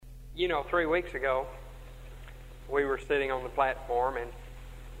3 weeks ago, we were sitting on the platform and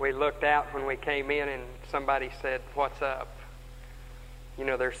we looked out when we came in and somebody said, "What's up?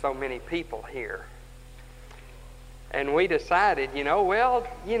 There's so many people here." And we decided,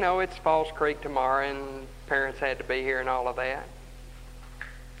 it's Falls Creek tomorrow and parents had to be here and all of that.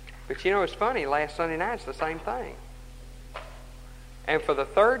 But it's funny, last Sunday night's the same thing. And for the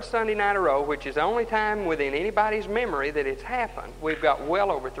third Sunday night in a row, which is the only time within anybody's memory that it's happened, we've got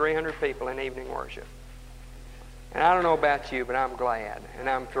well over 300 people in evening worship. And I don't know about you, but I'm glad and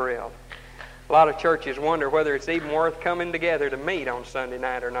I'm thrilled. A lot of churches wonder whether it's even worth coming together to meet on Sunday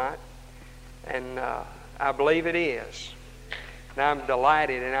night or not. And I believe it is. And I'm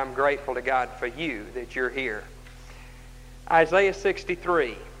delighted and I'm grateful to God for you that you're here. Isaiah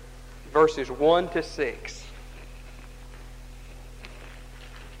 63, verses 1 to 6.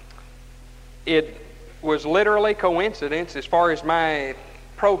 It was literally coincidence as far as my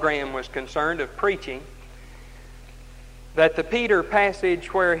program was concerned of preaching that the Peter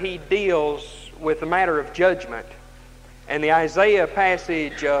passage where he deals with the matter of judgment and the Isaiah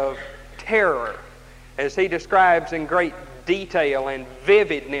passage of terror as he describes in great detail and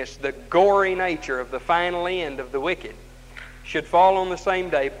vividness the gory nature of the final end of the wicked should fall on the same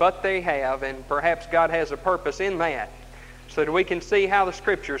day, but they have, and perhaps God has a purpose in that so that we can see how the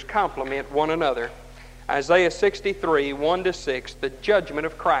Scriptures complement one another. Isaiah 63, 1 to 6, the judgment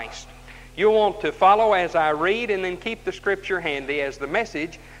of Christ. You'll want to follow as I read and then keep the Scripture handy as the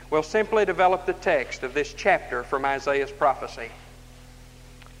message will simply develop the text of this chapter from Isaiah's prophecy.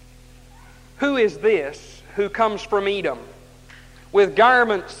 Who is this who comes from Edom with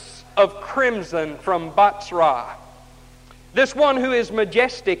garments of crimson from Bozrah? This one who is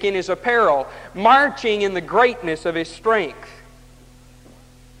majestic in his apparel, marching in the greatness of his strength.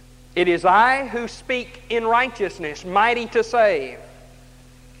 It is I who speak in righteousness, mighty to save.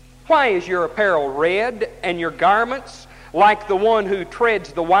 Why is your apparel red and your garments like the one who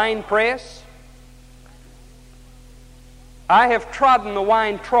treads the winepress? I have trodden the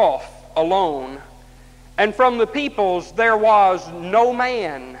wine trough alone, and from the peoples there was no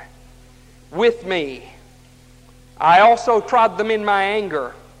man with me. I also trod them in my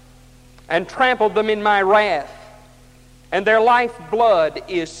anger and trampled them in my wrath, and their life blood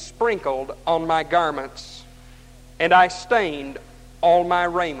is sprinkled on my garments, and I stained all my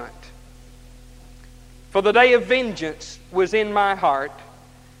raiment. For the day of vengeance was in my heart,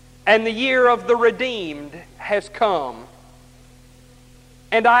 and the year of the redeemed has come.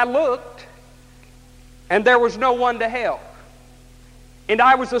 And I looked, and there was no one to help. And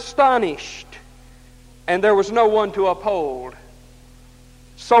I was astonished, and there was no one to uphold.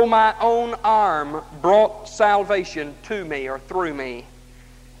 So my own arm brought salvation to me or through me,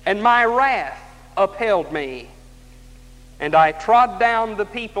 and my wrath upheld me. And I trod down the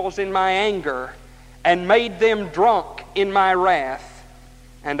peoples in my anger, and made them drunk in my wrath,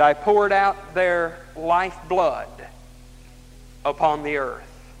 and I poured out their lifeblood upon the earth.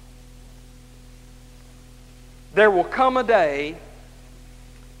 There will come a day,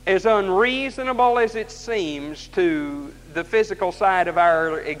 as unreasonable as it seems to the physical side of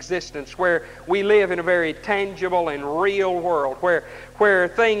our existence, where we live in a very tangible and real world, where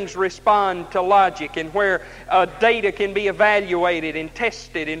things respond to logic, and where data can be evaluated and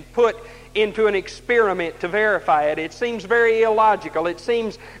tested and put into an experiment to verify it. It seems very illogical. It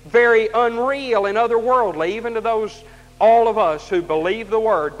seems very unreal and otherworldly, even to all of us who believe the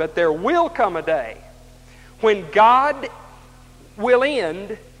Word. But there will come a day when God will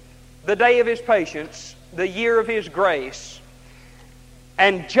end the day of His patience, the year of His grace,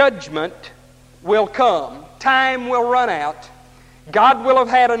 and judgment will come. Time will run out. God will have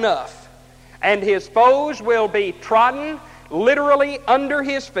had enough, and His foes will be trodden literally under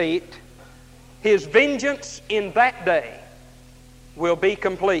His feet. His vengeance in that day will be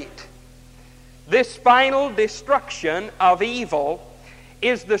complete. This final destruction of evil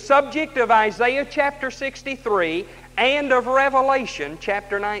is the subject of Isaiah chapter 63 and of Revelation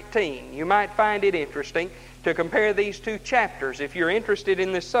chapter 19. You might find it interesting to compare these two chapters if you're interested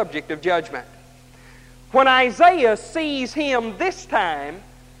in this subject of judgment. When Isaiah sees him this time,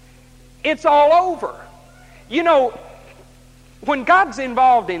 it's all over. When God's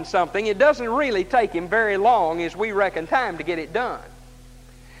involved in something, it doesn't really take Him very long as we reckon time to get it done.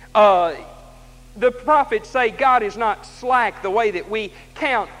 The prophets say God is not slack the way that we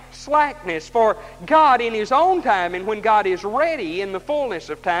count slackness, for God in His own time, and when God is ready in the fullness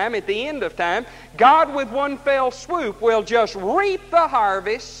of time, at the end of time, God with one fell swoop will just reap the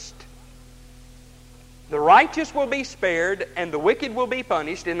harvest. The righteous will be spared, and the wicked will be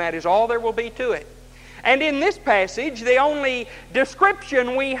punished, and that is all there will be to it. And in this passage, the only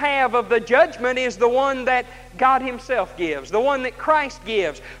description we have of the judgment is the one that God Himself gives, the one that Christ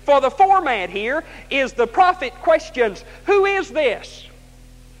gives. For the format here is the prophet questions, "Who is this?"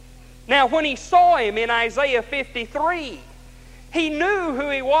 Now, when he saw Him in Isaiah 53, he knew who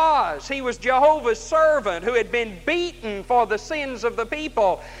He was. He was Jehovah's servant who had been beaten for the sins of the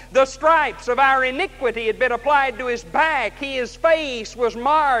people. The stripes of our iniquity had been applied to His back. His face was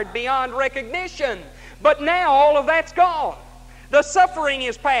marred beyond recognition. But now all of that's gone. The suffering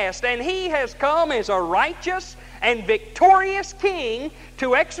is past, and He has come as a righteous and victorious King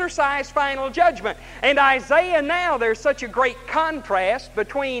to exercise final judgment. And Isaiah now, there's such a great contrast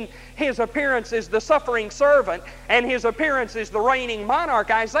between His appearance as the suffering servant and His appearance as the reigning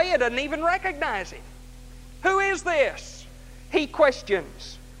monarch. Isaiah doesn't even recognize Him. Who is this? He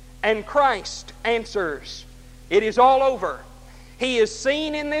questions, and Christ answers. It is all over. He is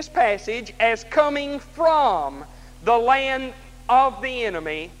seen in this passage as coming from the land of the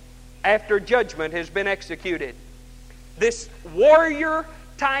enemy after judgment has been executed. This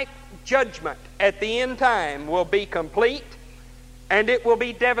warrior-type judgment at the end time will be complete, and it will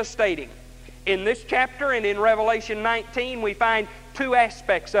be devastating. In this chapter and in Revelation 19, we find two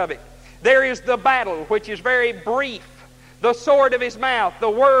aspects of it. There is the battle, which is very brief. The sword of His mouth, the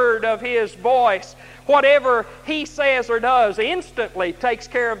word of His voice, whatever He says or does instantly takes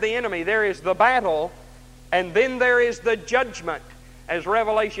care of the enemy. There is the battle, and then there is the judgment, as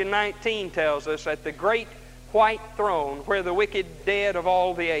Revelation 19 tells us, at the great white throne where the wicked dead of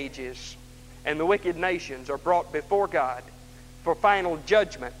all the ages and the wicked nations are brought before God for final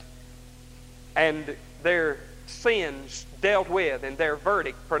judgment and their sins dealt with and their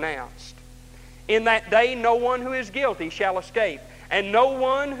verdict pronounced. In that day no one who is guilty shall escape, and no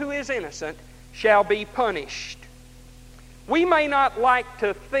one who is innocent shall be punished. We may not like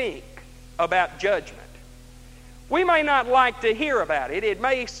to think about judgment. We may not like to hear about it. It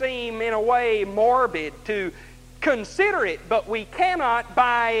may seem in a way morbid to consider it, but we cannot,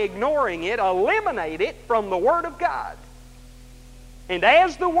 by ignoring it, eliminate it from the Word of God. And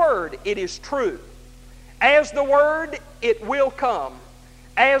as the Word, it is true. As the Word, it will come.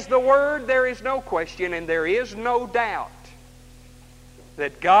 As the Word, there is no question and there is no doubt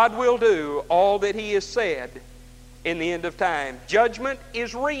that God will do all that He has said in the end of time. Judgment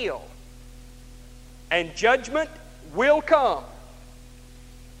is real, and judgment will come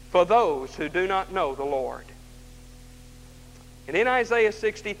for those who do not know the Lord. And in Isaiah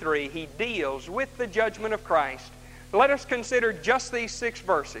 63, He deals with the judgment of Christ. Let us consider just these 6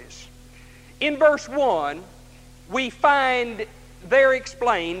 verses. In verse 1, we find there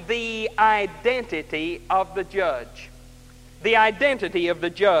explained the identity of the judge. The identity of the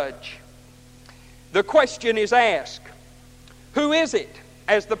judge. The question is asked, who is it?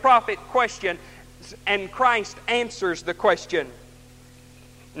 As the prophet questions, and Christ answers the question.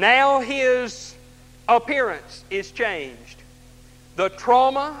 Now His appearance is changed. The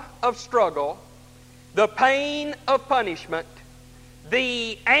trauma of struggle, the pain of punishment,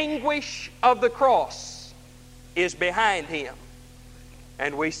 the anguish of the cross is behind Him.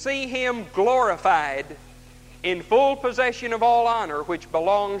 And we see Him glorified in full possession of all honor which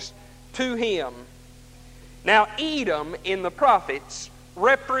belongs to Him. Now, Edom in the prophets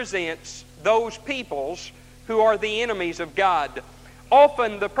represents those peoples who are the enemies of God.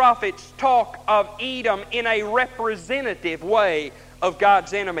 Often the prophets talk of Edom in a representative way of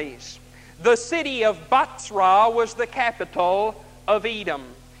God's enemies. The city of Bozrah was the capital of Edom,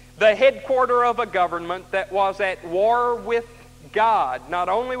 the headquarters of a government that was at war with God, not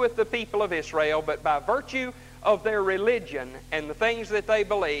only with the people of Israel, but by virtue of their religion and the things that they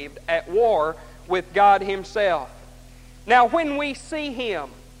believed, at war with God Himself. Now, when we see Him,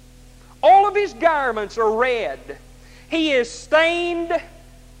 all of His garments are red. He is stained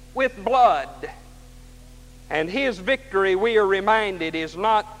with blood. And His victory, we are reminded, is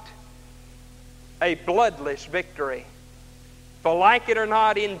not a bloodless victory. For like it or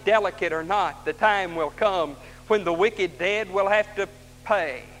not, indelicate or not, the time will come when the wicked dead will have to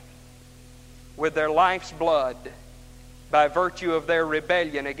pay with their life's blood by virtue of their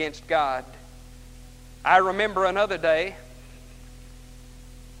rebellion against God. I remember another day,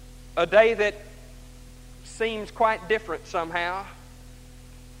 a day that seems quite different somehow.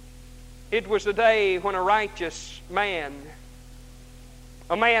 It was a day when a righteous man,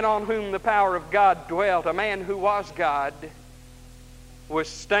 a man on whom the power of God dwelt, a man who was God, was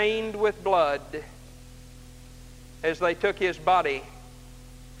stained with blood as they took His body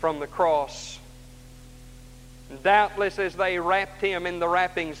from the cross. And doubtless as they wrapped Him in the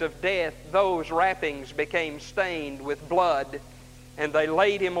wrappings of death, those wrappings became stained with blood, and they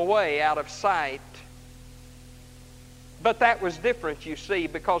laid Him away out of sight. But that was different, you see,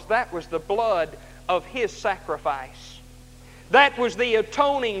 because that was the blood of His sacrifice. That was the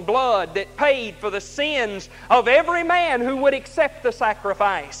atoning blood that paid for the sins of every man who would accept the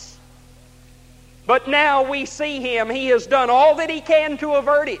sacrifice. But now we see Him. He has done all that He can to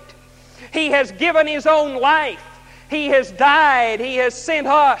avert it. He has given His own life. He has died. He has sent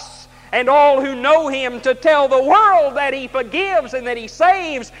us and all who know Him to tell the world that He forgives and that He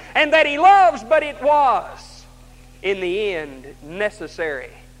saves and that He loves. But it was, in the end,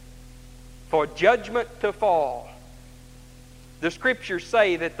 necessary for judgment to fall. The Scriptures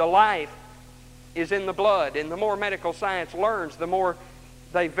say that the life is in the blood, and the more medical science learns, the more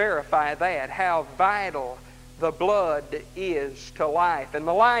they verify that, how vital the blood is to life. And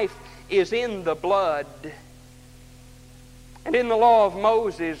the life is in the blood. And in the law of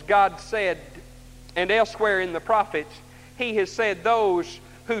Moses, God said, and elsewhere in the prophets, He has said those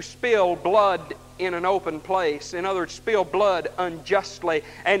who spill blood in an open place, in other words, spill blood unjustly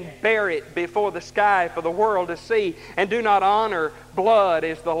and bear it before the sky for the world to see, and do not honor blood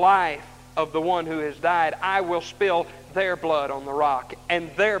as the life of the one who has died, I will spill their blood on the rock and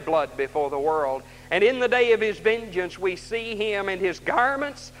their blood before the world. And in the day of His vengeance we see Him, and His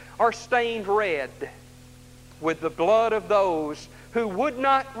garments are stained red with the blood of those who would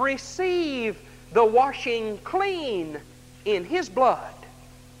not receive the washing clean in His blood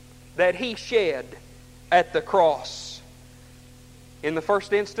that He shed at the cross. In the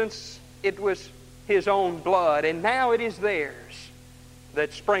first instance, it was His own blood, and now it is theirs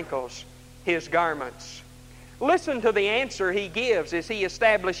that sprinkles His garments. Listen to the answer He gives as He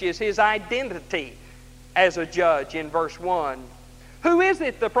establishes His identity as a judge in verse 1. Who is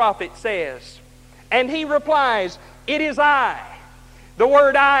it, the prophet says? And He replies, it is I. The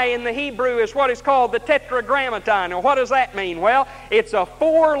word I in the Hebrew is what is called the tetragrammaton. And what does that mean? Well, it's a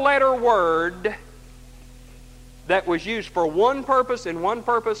 4-letter word that was used for one purpose and one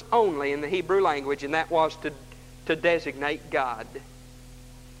purpose only in the Hebrew language, and that was to designate God.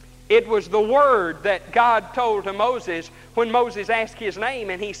 It was the word that God told to Moses when Moses asked His name,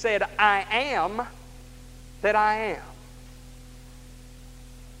 and he said, I am that I am.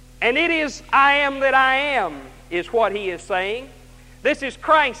 And it is I am that I am is what He is saying. This is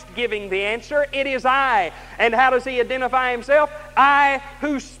Christ giving the answer. It is I. And how does He identify Himself? I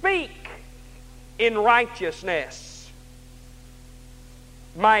who speak in righteousness,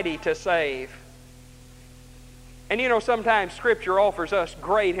 mighty to save. And you know, sometimes Scripture offers us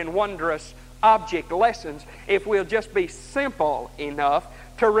great and wondrous object lessons if we'll just be simple enough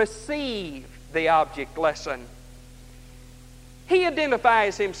to receive the object lesson. He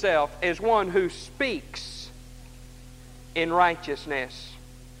identifies Himself as one who speaks in righteousness.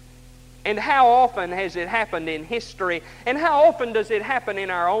 And how often has it happened in history, and how often does it happen in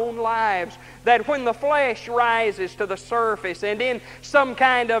our own lives, that when the flesh rises to the surface and in some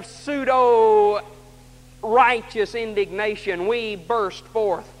kind of pseudo-righteous indignation we burst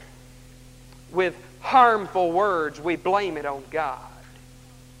forth with harmful words, we blame it on God.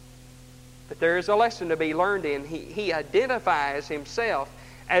 But there is a lesson to be learned in. He identifies Himself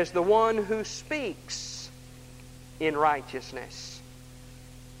as the one who speaks in righteousness.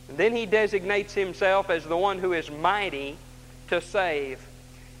 And then He designates Himself as the one who is mighty to save.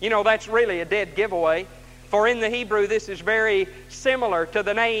 You know, that's really a dead giveaway, for in the Hebrew this is very similar to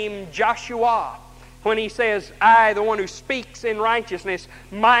the name Joshua, when He says, I, the one who speaks in righteousness,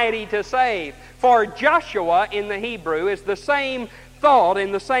 mighty to save. For Joshua in the Hebrew is the same thought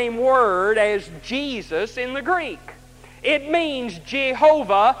in the same word as Jesus in the Greek. It means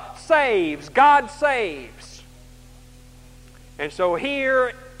Jehovah saves, God saves. And so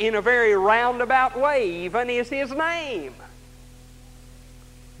here, in a very roundabout way, even is His name,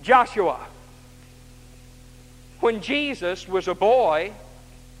 Joshua. When Jesus was a boy,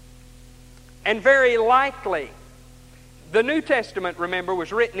 and very likely, the New Testament, remember,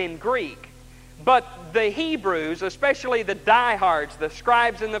 was written in Greek, but the Hebrews, especially the diehards, the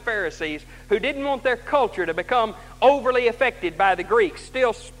scribes and the Pharisees, who didn't want their culture to become overly affected by the Greeks,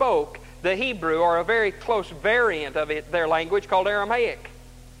 still spoke the Hebrew, or a very close variant of it, their language, called Aramaic.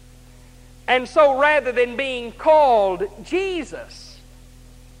 And so rather than being called Jesus,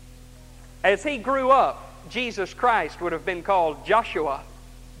 as He grew up, Jesus Christ would have been called Joshua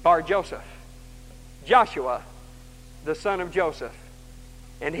Bar Joseph. Joshua, the son of Joseph.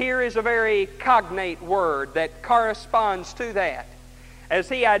 And here is a very cognate word that corresponds to that, as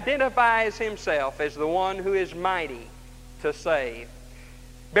He identifies Himself as the one who is mighty to save.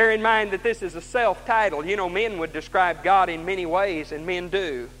 Bear in mind that this is a self-title. You know, men would describe God in many ways, and men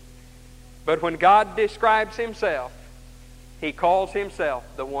do. But when God describes Himself, He calls Himself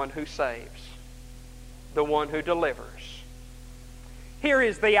the one who saves, the one who delivers. Here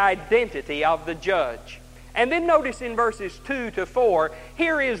is the identity of the judge. And then notice in verses 2 to 4,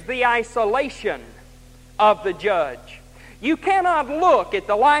 here is the isolation of the judge. You cannot look at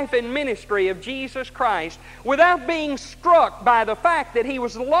the life and ministry of Jesus Christ without being struck by the fact that He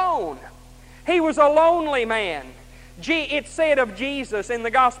was alone. He was a lonely man. It said of Jesus in the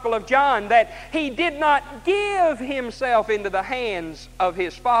Gospel of John that He did not give Himself into the hands of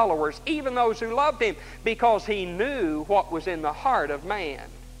His followers, even those who loved Him, because He knew what was in the heart of man.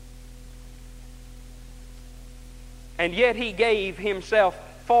 And yet He gave Himself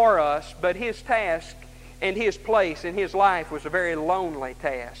for us, but His task and His place in His life was a very lonely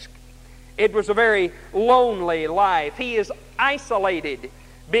task. It was a very lonely life. He is isolated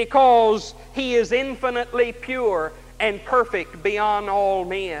because He is infinitely pure and perfect beyond all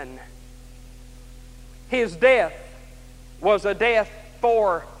men. His death was a death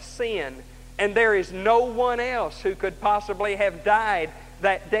for sin, and there is no one else who could possibly have died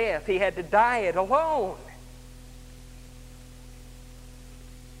that death. He had to die it alone.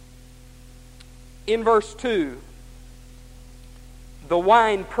 In verse 2, the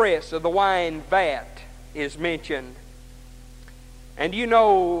wine press or the wine vat is mentioned. And you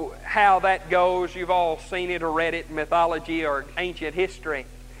know how that goes. You've all seen it or read it in mythology or ancient history.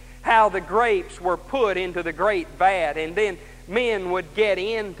 How the grapes were put into the great vat, and then men would get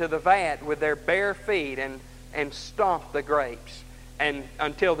into the vat with their bare feet and stomp the grapes and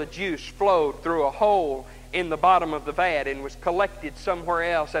until the juice flowed through a hole in the bottom of the vat and was collected somewhere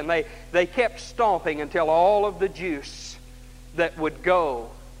else. And they kept stomping until all of the juice that would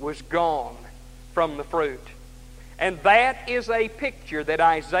go was gone from the fruit. And that is a picture that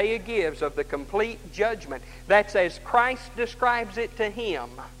Isaiah gives of the complete judgment. That's as Christ describes it to him,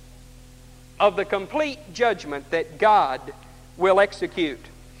 of the complete judgment that God will execute.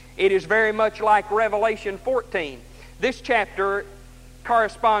 It is very much like Revelation 14. This chapter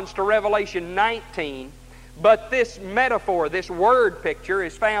corresponds to Revelation 19, but this metaphor, this word picture,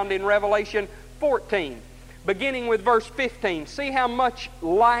 is found in Revelation 14, beginning with verse 15. See how much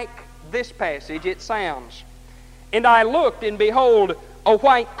like this passage it sounds. And I looked, and behold, a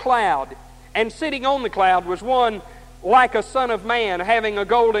white cloud, and sitting on the cloud was one like a son of man, having a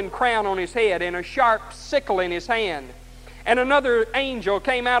golden crown on his head, and a sharp sickle in his hand. And another angel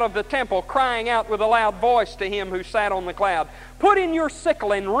came out of the temple, crying out with a loud voice to him who sat on the cloud, Put in your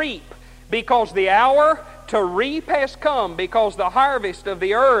sickle and reap, because the hour to reap has come, because the harvest of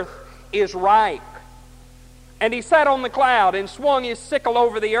the earth is ripe. And he sat on the cloud and swung his sickle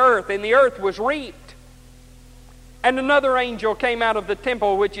over the earth, and the earth was reaped. And another angel came out of the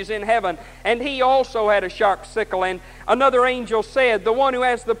temple which is in heaven, and he also had a sharp sickle. And another angel said, The one who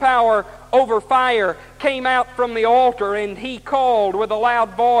has the power over fire came out from the altar, and he called with a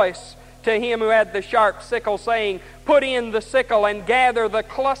loud voice to him who had the sharp sickle, saying, Put in the sickle and gather the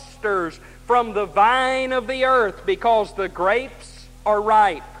clusters from the vine of the earth, because the grapes are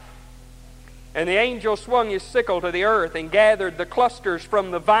ripe. And the angel swung his sickle to the earth and gathered the clusters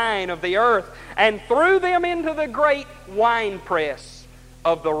from the vine of the earth and threw them into the great winepress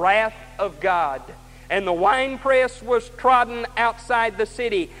of the wrath of God. And the winepress was trodden outside the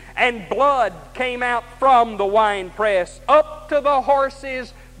city, and blood came out from the winepress up to the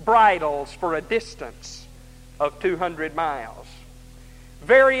horses' bridles for a distance of 200 miles.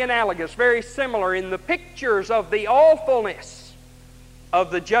 Very analogous, very similar in the pictures of the awfulness of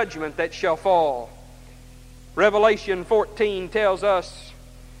the judgment that shall fall. Revelation 14 tells us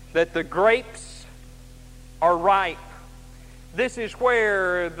that the grapes are ripe. This is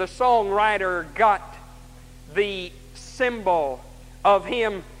where the songwriter got the symbol of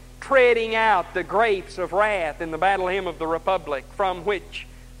him treading out the grapes of wrath in the Battle Hymn of the Republic, from which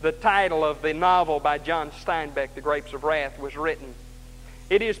the title of the novel by John Steinbeck, The Grapes of Wrath, was written.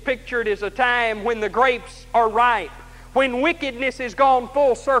 It is pictured as a time when the grapes are ripe, when wickedness has gone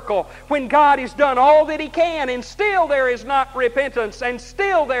full circle, when God has done all that He can, and still there is not repentance, and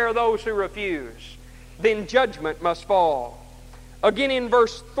still there are those who refuse. Then judgment must fall. Again in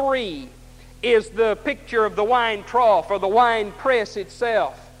verse 3 is the picture of the wine trough or the wine press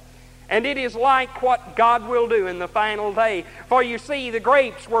itself. And it is like what God will do in the final day. For you see, the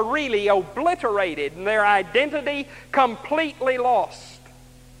grapes were really obliterated and their identity completely lost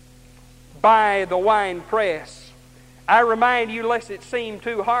by the wine press. I remind you, lest it seem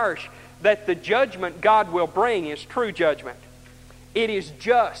too harsh, that the judgment God will bring is true judgment. It is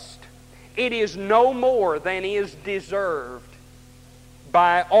just. It is no more than is deserved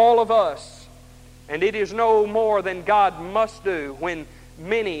by all of us. And it is no more than God must do when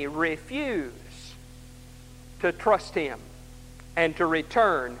many refuse to trust Him and to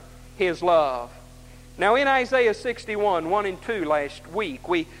return His love. Now in Isaiah 61, 1 and 2 last week,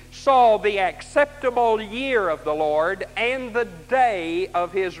 we saw the acceptable year of the Lord and the day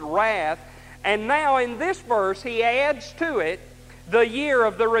of His wrath. And now in this verse, he adds to it the year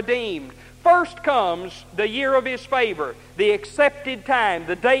of the redeemed. First comes the year of His favor, the accepted time,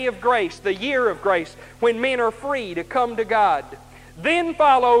 the day of grace, the year of grace, when men are free to come to God. Then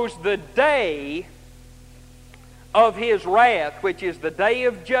follows the day of His wrath, which is the day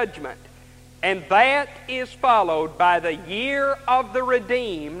of judgment. And that is followed by the year of the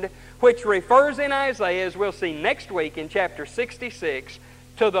redeemed, which refers in Isaiah, as we'll see next week in chapter 66,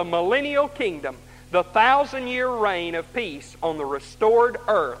 to the millennial kingdom, the 1,000-year reign of peace on the restored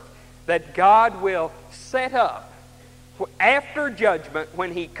earth that God will set up after judgment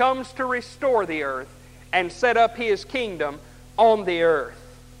when He comes to restore the earth and set up His kingdom on the earth.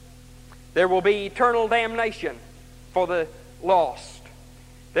 There will be eternal damnation for the lost.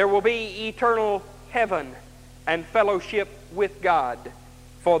 There will be eternal heaven and fellowship with God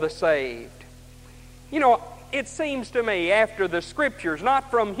for the saved. You know, it seems to me after the Scriptures, not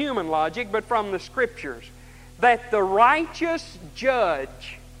from human logic, but from the Scriptures, that the righteous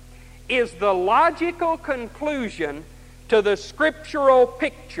judge is the logical conclusion to the scriptural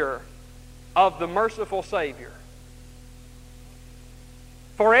picture of the merciful Savior.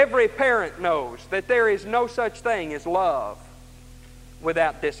 For every parent knows that there is no such thing as love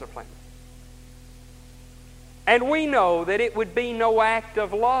without discipline. And we know that it would be no act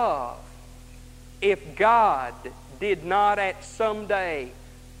of love if God did not at some day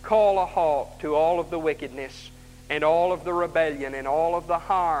call a halt to all of the wickedness and all of the rebellion and all of the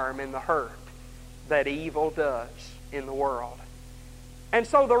harm and the hurt that evil does in the world. And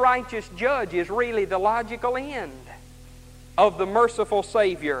so the righteous judge is really the logical end of the merciful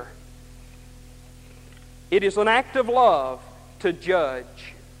Savior. It is an act of love to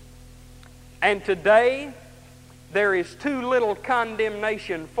judge. And today, there is too little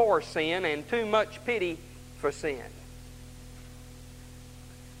condemnation for sin and too much pity for sin.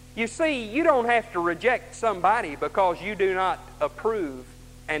 You see, you don't have to reject somebody because you do not approve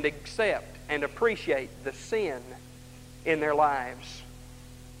and accept and appreciate the sin in their lives.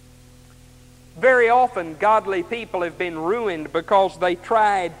 Very often, godly people have been ruined because they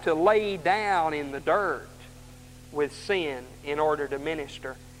tried to lay down in the dirt with sin in order to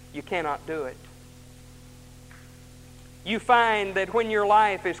minister. You cannot do it. You find that when your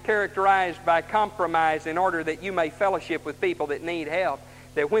life is characterized by compromise in order that you may fellowship with people that need help,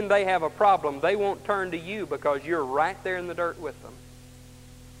 that when they have a problem, they won't turn to you because you're right there in the dirt with them.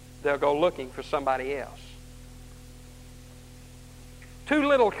 They'll go looking for somebody else. Too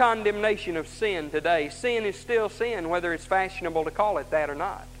little condemnation of sin today. Sin is still sin, whether it's fashionable to call it that or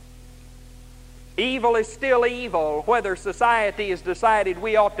not. Evil is still evil, whether society has decided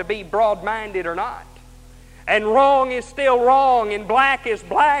we ought to be broad-minded or not. And wrong is still wrong, and black is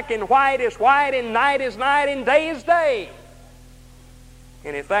black, and white is white, and night is night, and day is day.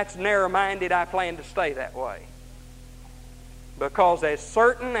 And if that's narrow-minded, I plan to stay that way. Because as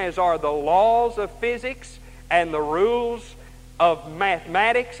certain as are the laws of physics and the rules of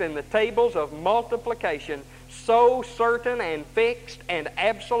mathematics and the tables of multiplication, so certain and fixed and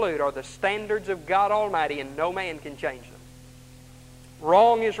absolute are the standards of God Almighty, and no man can change them.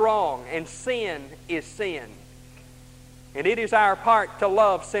 Wrong is wrong, and sin is sin. And it is our part to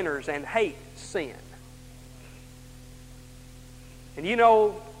love sinners and hate sin. And you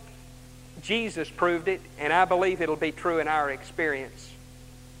know, Jesus proved it, and I believe it'll be true in our experience,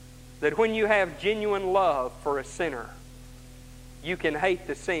 that when you have genuine love for a sinner, you can hate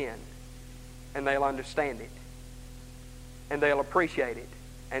the sin, and they'll understand it, and they'll appreciate it,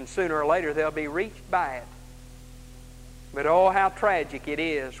 and sooner or later they'll be reached by it. But oh, how tragic it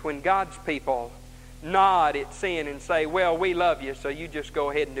is when God's people nod at sin and say, well, we love you, so you just go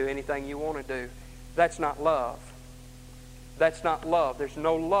ahead and do anything you want to do. That's not love. That's not love. There's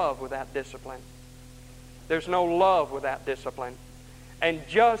no love without discipline. There's no love without discipline. And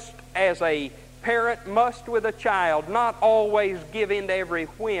just as a parent must with a child not always give in to every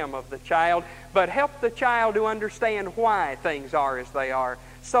whim of the child, but help the child to understand why things are as they are,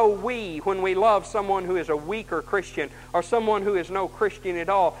 so we, when we love someone who is a weaker Christian or someone who is no Christian at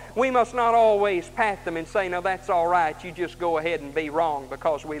all, we must not always pat them and say, no, that's all right, you just go ahead and be wrong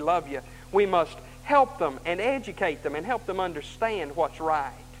because we love you. We must help them and educate them and help them understand what's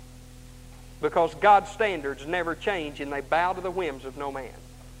right. Because God's standards never change and they bow to the whims of no man.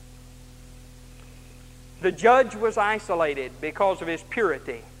 The judge was isolated because of his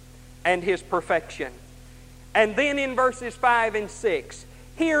purity and his perfection. And then in verses 5 and 6,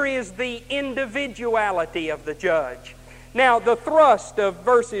 here is the individuality of the judge. Now, the thrust of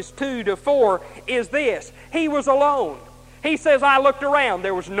verses 2 to 4 is this. He was alone. He says, I looked around.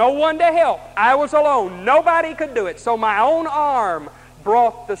 There was no one to help. I was alone. Nobody could do it. So my own arm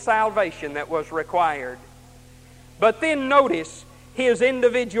brought the salvation that was required. But then notice his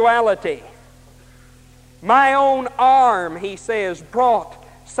individuality. My own arm, he says, brought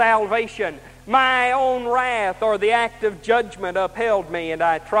salvation. My own wrath, or the act of judgment, upheld me, and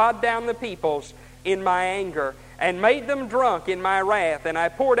I trod down the peoples in my anger, and made them drunk in my wrath, and I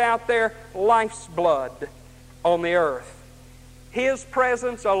poured out their life's blood on the earth. His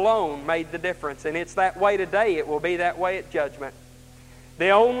presence alone made the difference, and it's that way today. It will be that way at judgment. The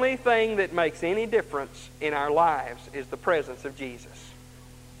only thing that makes any difference in our lives is the presence of Jesus.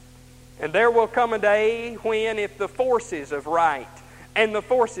 And there will come a day when, if the forces of right and the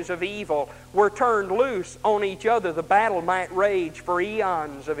forces of evil were turned loose on each other, the battle might rage for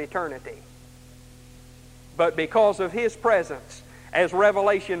eons of eternity. But because of His presence, as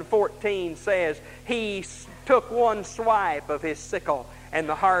Revelation 14 says, He took one swipe of His sickle, and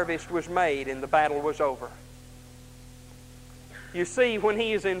the harvest was made, and the battle was over. You see, when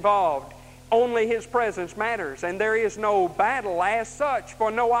He is involved, only His presence matters, and there is no battle as such,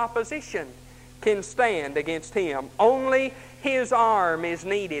 for no opposition can stand against Him. Only His arm is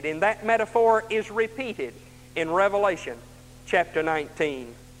needed, and that metaphor is repeated in Revelation chapter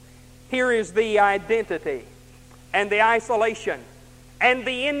 19. Here is the identity and the isolation and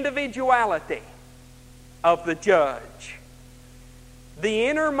the individuality of the judge. The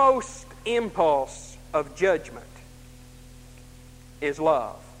innermost impulse of judgment is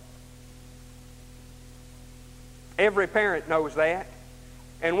love. Every parent knows that.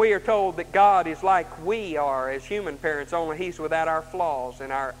 And we are told that God is like we are as human parents, only He's without our flaws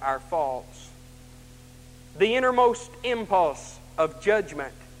and our faults. The innermost impulse of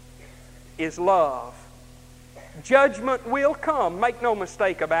judgment is love. Judgment will come, make no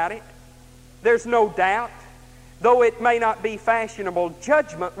mistake about it. There's no doubt. Though it may not be fashionable,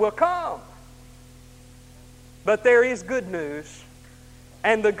 judgment will come. But there is good news.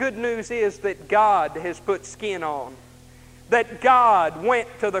 And the good news is that God has put skin on. That God went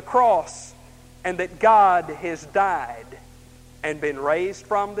to the cross, and that God has died and been raised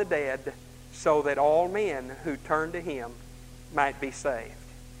from the dead, so that all men who turn to Him might be saved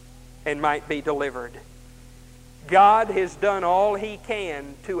and might be delivered. God has done all He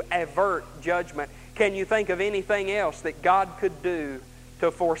can to avert judgment. Can you think of anything else that God could do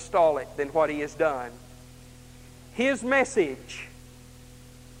to forestall it than what He has done? His message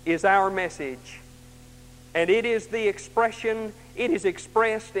is our message. And it is the expression, it is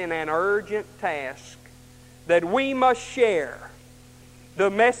expressed in an urgent task that we must share the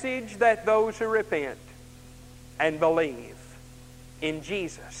message that those who repent and believe in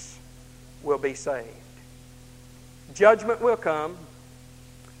Jesus will be saved. Judgment will come.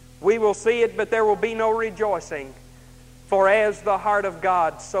 We will see it, but there will be no rejoicing. For as the heart of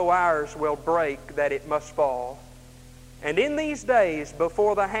God, so ours will break that it must fall. And in these days,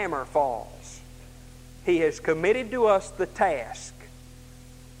 before the hammer falls, He has committed to us the task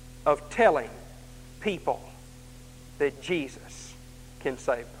of telling people that Jesus can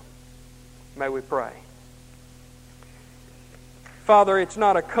save them. May we pray. Father, it's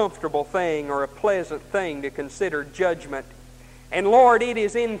not a comfortable thing or a pleasant thing to consider judgment. And Lord, it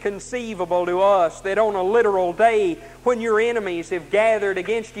is inconceivable to us that on a literal day when your enemies have gathered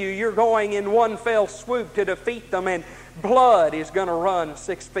against you, you're going in one fell swoop to defeat them, and blood is going to run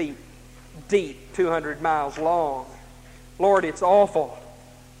 6 feet deep, 200 miles long. Lord, it's awful.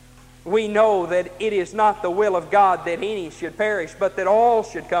 We know that it is not the will of God that any should perish, but that all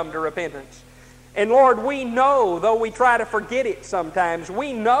should come to repentance. And Lord, we know, though we try to forget it sometimes,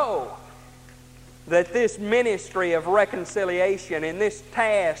 we know that this ministry of reconciliation and this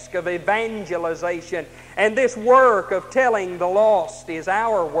task of evangelization and this work of telling the lost is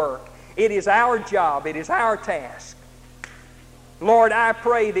our work. It is our job. It is our task. Lord, I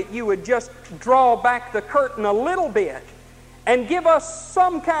pray that you would just draw back the curtain a little bit and give us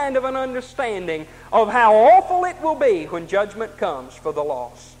some kind of an understanding of how awful it will be when judgment comes for the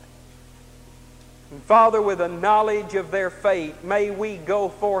lost. And Father, with a knowledge of their fate, may we go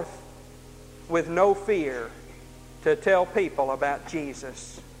forth with no fear to tell people about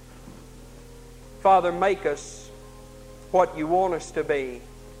Jesus. Father, make us what you want us to be.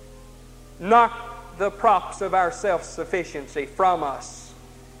 Knock the props of our self-sufficiency from us,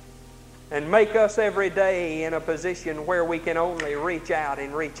 and make us every day in a position where we can only reach out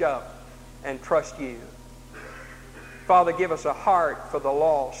and reach up and trust you. Father, give us a heart for the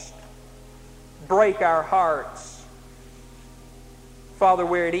lost. Break our hearts. Father,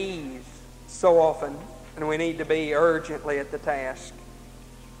 we're at ease so often and we need to be urgently at the task.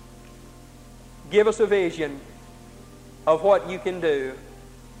 Give us a vision of what you can do.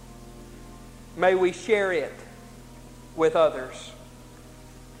 May we share it with others.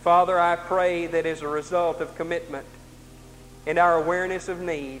 Father, I pray that as a result of commitment and our awareness of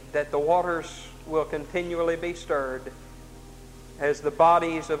need, that the waters will continually be stirred as the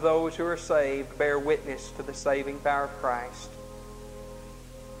bodies of those who are saved bear witness to the saving power of Christ.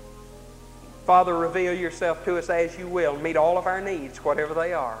 Father, reveal yourself to us as you will. Meet all of our needs, whatever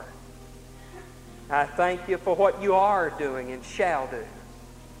they are. I thank you for what you are doing and shall do.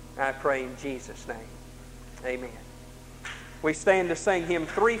 I pray in Jesus' name. Amen. We stand to sing hymn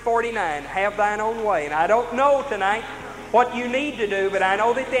 349, Have Thine Own Way. And I don't know tonight what you need to do, but I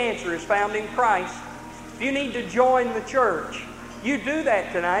know that the answer is found in Christ. If you need to join the church, you do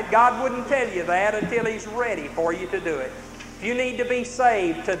that tonight. God wouldn't tell you that until He's ready for you to do it. If you need to be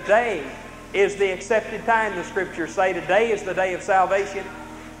saved, today is the accepted time, the Scriptures say. Today is the day of salvation.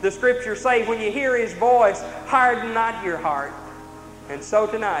 The Scriptures say, when you hear His voice, harden not your heart. And so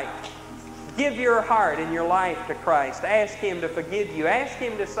tonight, give your heart and your life to Christ. Ask Him to forgive you. Ask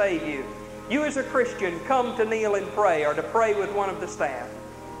Him to save you. You as a Christian, come to kneel and pray, or to pray with one of the staff.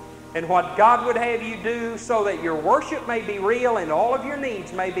 And what God would have you do so that your worship may be real and all of your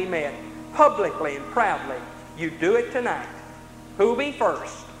needs may be met, publicly and proudly, you do it tonight. Who will be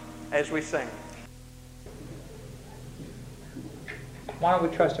first as we sing? Why don't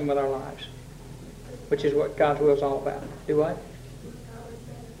we trust Him with our lives? Which is what God's will is all about. Do what?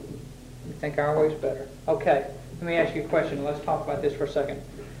 You think our way's better. Okay, let me ask you a question. Let's talk about this for a second.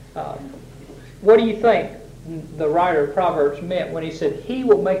 What do you think the writer of Proverbs meant when he said, He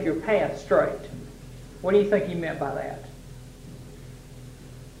will make your path straight? What do you think he meant by that?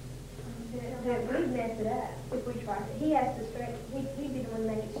 That we mess it up if we try to. He has to straighten. He'd be the one to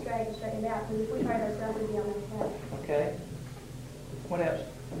make it straight and straighten it out. Because if we try it ourselves, we'd be on the path. Okay. What else?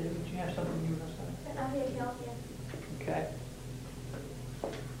 Did you have something you were going to say? I'm here to help you. Okay.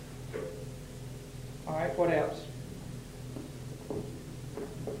 All right, what else?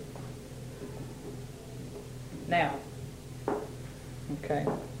 Now, okay.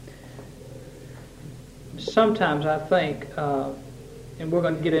 Sometimes I think, and we're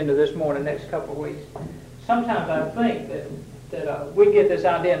going to get into this more in the next couple of weeks, sometimes I think that we get this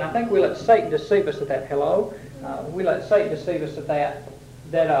idea, and I think we let Satan deceive us at that. Hello? We let Satan deceive us at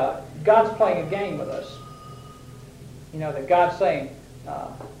that God's playing a game with us. You know, that God's saying,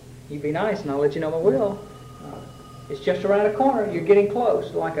 you be nice and I'll let you know my will. It's just around the corner. You're getting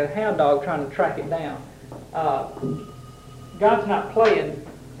close, like a hound dog trying to track it down. God's not playing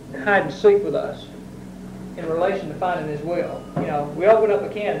hide and seek with us in relation to finding His will. You know, we open up a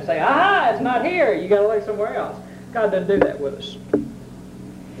can and say, aha, it's not here. You got to look somewhere else. God doesn't do that with us.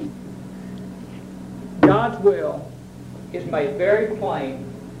 God's will is made very plain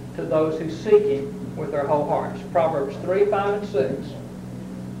to those who seek Him with their whole hearts. Proverbs 3, 5, and 6.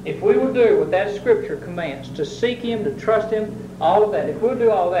 If we will do what that Scripture commands, to seek Him, to trust Him, all of that, if we'll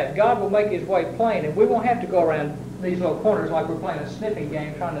do all that, God will make His way plain, and we won't have to go around these little corners like we're playing a sniffing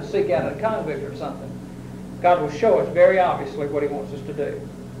game trying to seek out a convict or something. God will show us very obviously what He wants us to do.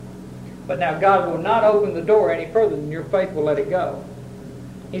 But now God will not open the door any further than your faith will let it go.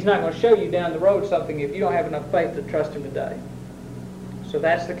 He's not going to show you down the road something if you don't have enough faith to trust Him today. So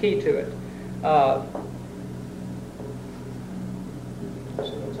that's the key to it. Oh,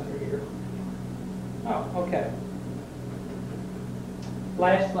 okay.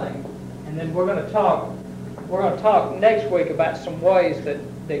 Last thing, and then we're going to talk next week about some ways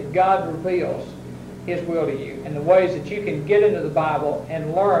that God reveals His will to you, and the ways that you can get into the Bible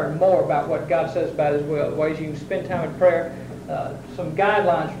and learn more about what God says about His will, the ways you can spend time in prayer, some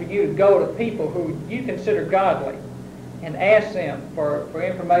guidelines for you to go to people who you consider godly and ask them for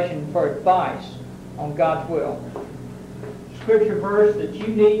information, for advice on God's will. Scripture verse that you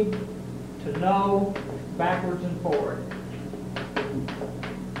need to know backwards and forward.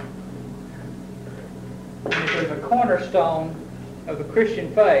 And if there's a cornerstone of the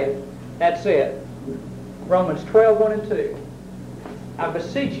Christian faith, that's it. Romans 12, 1 and 2. I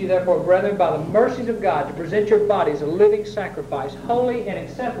beseech you, therefore, brethren, by the mercies of God, to present your bodies a living sacrifice, holy and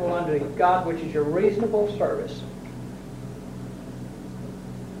acceptable unto God, which is your reasonable service.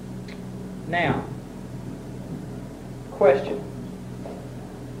 Now, question.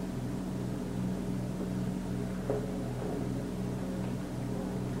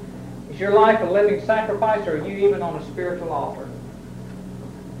 Is your life a living sacrifice, or are you even on a spiritual altar?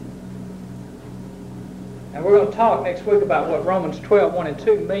 And we're going to talk next week about what Romans 12, 1 and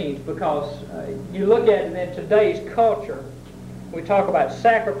 2 means, because you look at it in today's culture, we talk about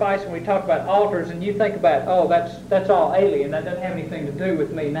sacrifice and we talk about altars, and you think about, oh, that's all alien. That doesn't have anything to do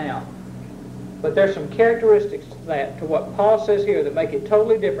with me now. But there's some characteristics to what Paul says here that make it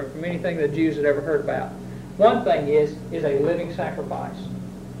totally different from anything the Jews had ever heard about. One thing is a living sacrifice.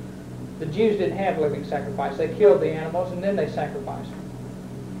 The Jews didn't have living sacrifice. They killed the animals and then they sacrificed them.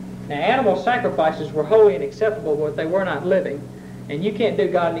 Now, animal sacrifices were wholly unacceptable, but they were not living. And you can't do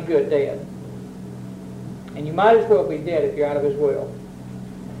God any good dead. And you might as well be dead if you're out of His will.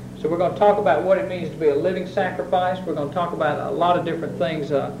 So we're going to talk about what it means to be a living sacrifice. We're going to talk about a lot of different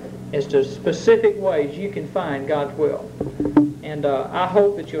things as to specific ways you can find God's will. And I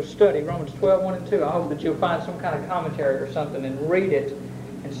hope that you'll study Romans 12, 1 and 2. I hope that you'll find some kind of commentary or something and read it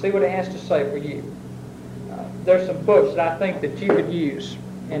and see what it has to say for you. There's some books that I think that you could use.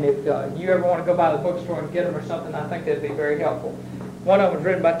 And if you ever want to go by the bookstore and get them or something, I think that'd be very helpful. One of them was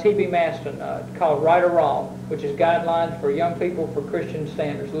written by T.B. Maston called Right or Wrong, which is Guidelines for Young People for Christian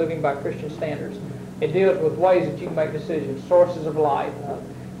Standards, Living by Christian Standards. It deals with ways that you can make decisions, sources of life,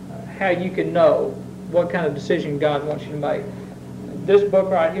 how you can know what kind of decision God wants you to make. This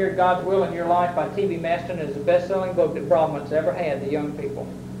book right here, God's Will in Your Life by T.B. Maston, is the best-selling book that Broadman's ever had to young people.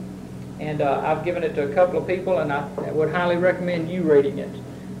 And I've given it to a couple of people, and I would highly recommend you reading it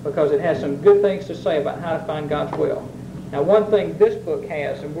because it has some good things to say about how to find God's will. Now, one thing this book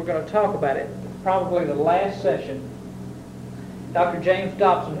has, and we're going to talk about it probably the last session, Dr. James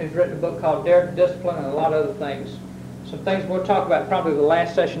Dobson, who's written a book called Dare to Discipline and a lot of other things, some things we'll talk about probably the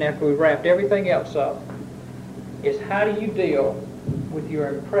last session after we've wrapped everything else up, is how do you deal with your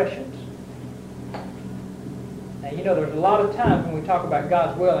impressions. Now, you know, there's a lot of times when we talk about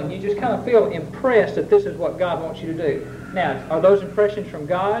God's will and you just kind of feel impressed that this is what God wants you to do. Now, are those impressions from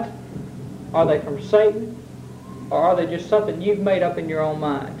God? Are they from Satan? Or are they just something you've made up in your own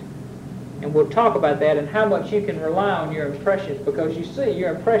mind? And we'll talk about that and how much you can rely on your impressions, because you see,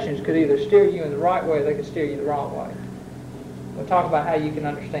 your impressions could either steer you in the right way or they could steer you the wrong way. We'll talk about how you can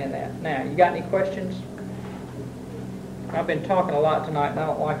understand that. Now, you got any questions? I've been talking a lot tonight, and I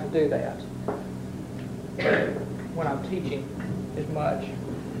don't like to do that when I'm teaching as much.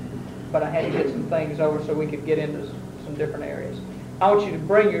 But I had to get some things over so we could get into some different areas. I want you to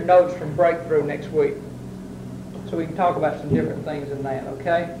bring your notes from Breakthrough next week so we can talk about some different things in that,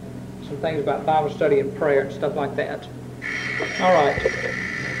 okay? Some things about Bible study and prayer and stuff like that. All right.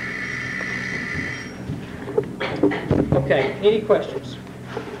 Okay, any questions?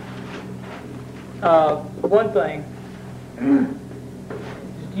 One thing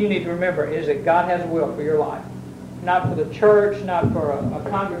you need to remember is that God has a will for your life. Not for the church, not for a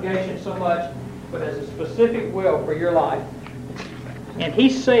congregation so much, but as a specific will for your life. And He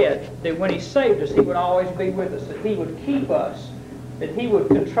said that when He saved us, He would always be with us, that He would keep us, that He would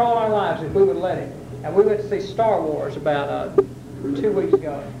control our lives if we would let Him. And we went to see Star Wars about 2 weeks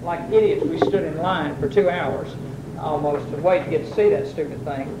ago. Like idiots, we stood in line for 2 hours almost to wait to get to see that stupid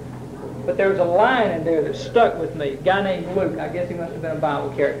thing. But there was a line in there that stuck with me. A guy named Luke. I guess he must have been a Bible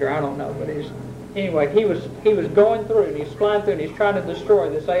character. I don't know. But anyway, he was going through and he's flying through and he's trying to destroy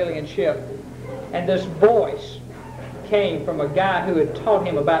this alien ship. And this voice came from a guy who had taught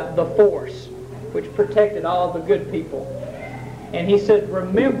him about the Force, which protected all the good people. And he said,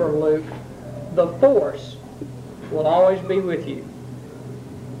 "Remember, Luke, the Force will always be with you."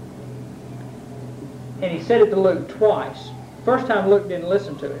 And he said it to Luke twice. First time Luke didn't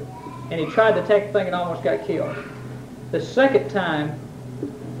listen to him. And he tried to take the thing and almost got killed. The second time,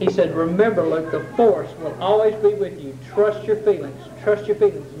 he said, "Remember, Luke, the Force will always be with you. Trust your feelings. Trust your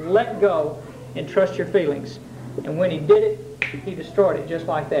feelings. Let go and trust your feelings." And when he did it, he destroyed it just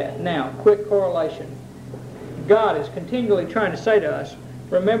like that. Now, quick correlation. God is continually trying to say to us,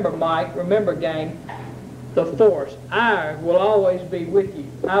 remember, Mike, remember, gang, the Force, I will always be with you.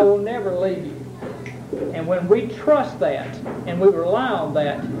 I will never leave you. And when we trust that and we rely on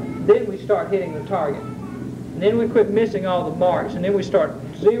that, then we start hitting the target. And then we quit missing all the marks, and then we start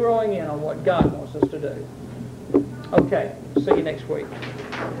zeroing in on what God wants us to do. Okay, see you next week.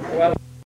 Well.